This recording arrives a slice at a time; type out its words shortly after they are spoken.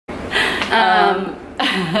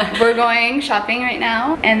We're going shopping right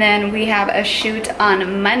now, and then we have a shoot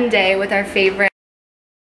on Monday with our favorite.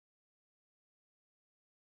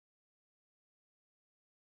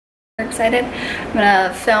 Excited. I'm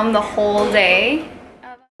gonna film the whole day.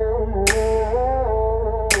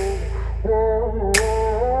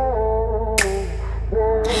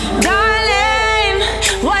 Darling,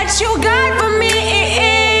 what you got for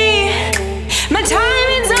me? My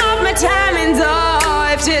timing's off, my timing's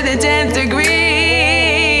off to the 10th degree.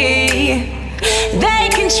 They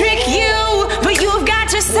can trick you, but you've got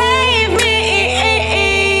to save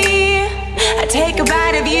me. I take a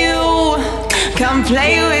bite of you, come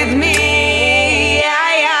play with me.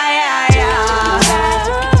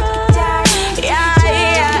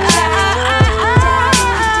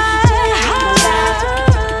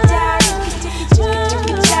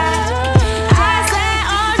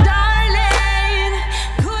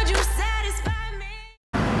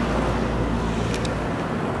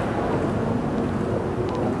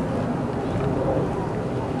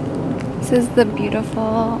 This is the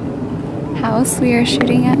beautiful house we are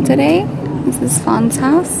shooting at today. This is Fawn's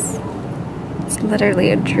house. It's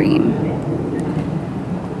literally a dream.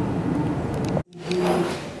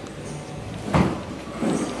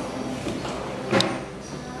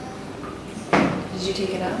 Did you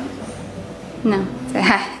take it out? No, say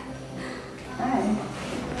hi. Hi.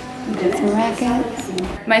 Some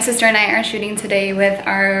rackets. My sister and I are shooting today with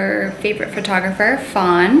our favorite photographer,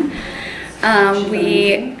 Fawn.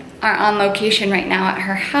 We are on location right now at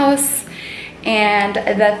her house, and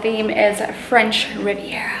the theme is French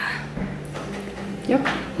Riviera. Yep.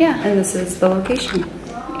 Yeah. And this is the location.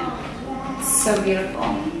 Yeah. So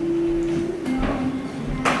beautiful.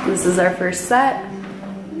 This is our first set,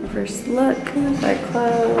 first look, our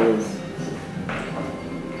clothes.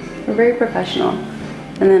 We're very professional.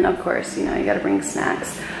 And then of course, you know, you gotta bring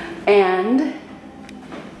snacks and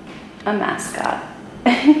a mascot.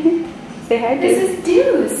 Say hi, Deuce. This is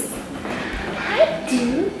Deuce. Hi,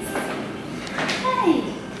 Deuce. Hi.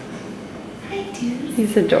 Hi, Deuce.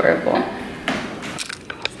 He's adorable.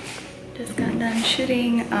 Just got done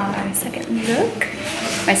shooting our second look.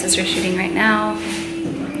 My sister's shooting right now.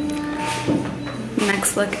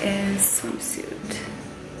 Next look is swimsuit.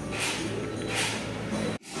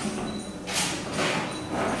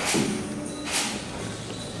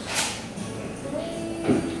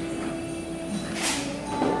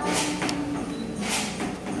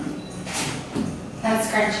 That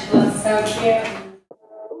scrunchie looks so cute.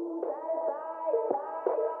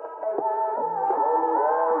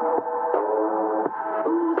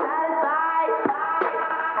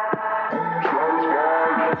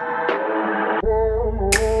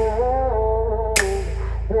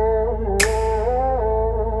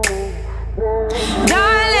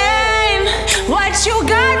 Darling, what you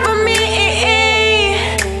got for me?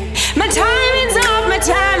 My timing's off, my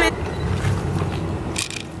timing.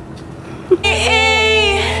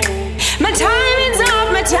 My timing's off,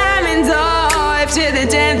 my timing's off to the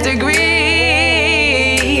 10th degree.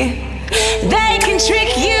 They can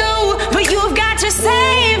trick you, but you've got to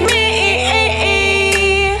save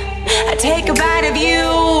me. I take a bite of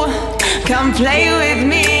you, come play with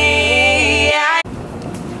me.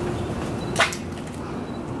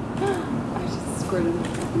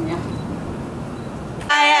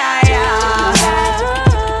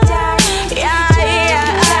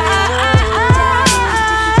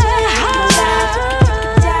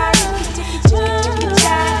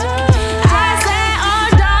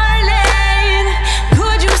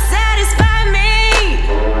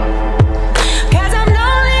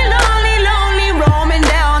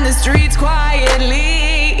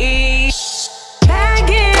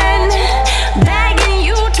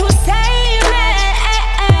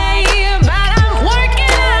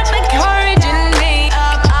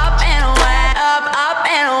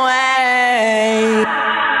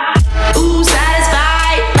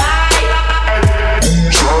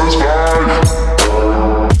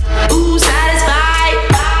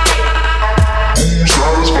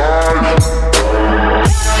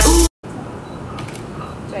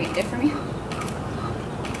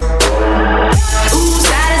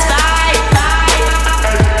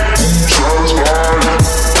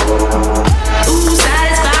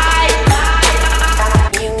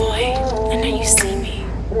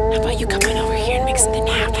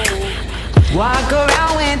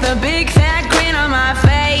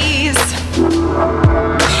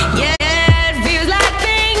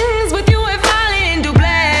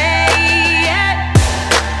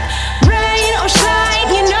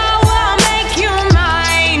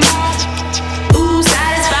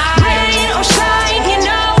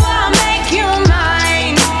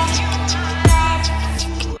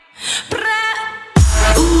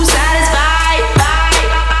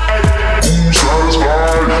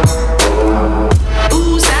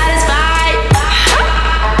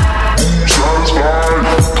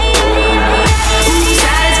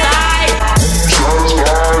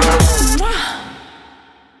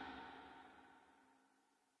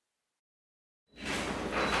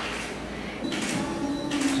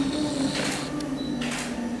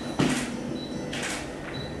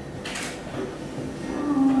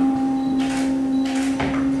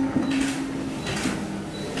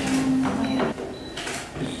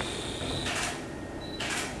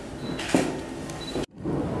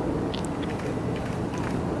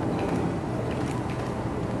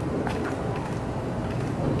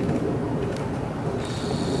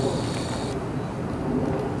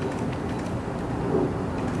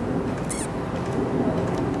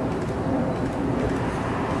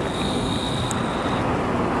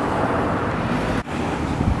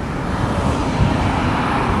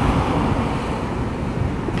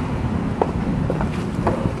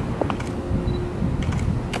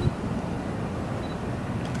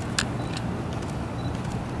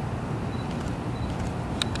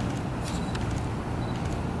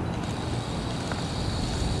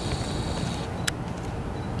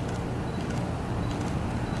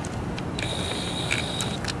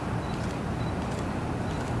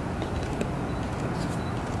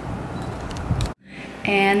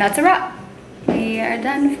 And that's a wrap. We are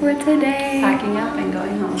done for today. Packing up and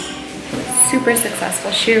going home. Super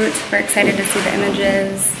successful shoot. We're excited to see the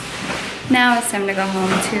images. Now it's time to go home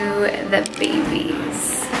to the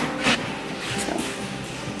babies.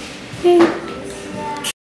 So, yay.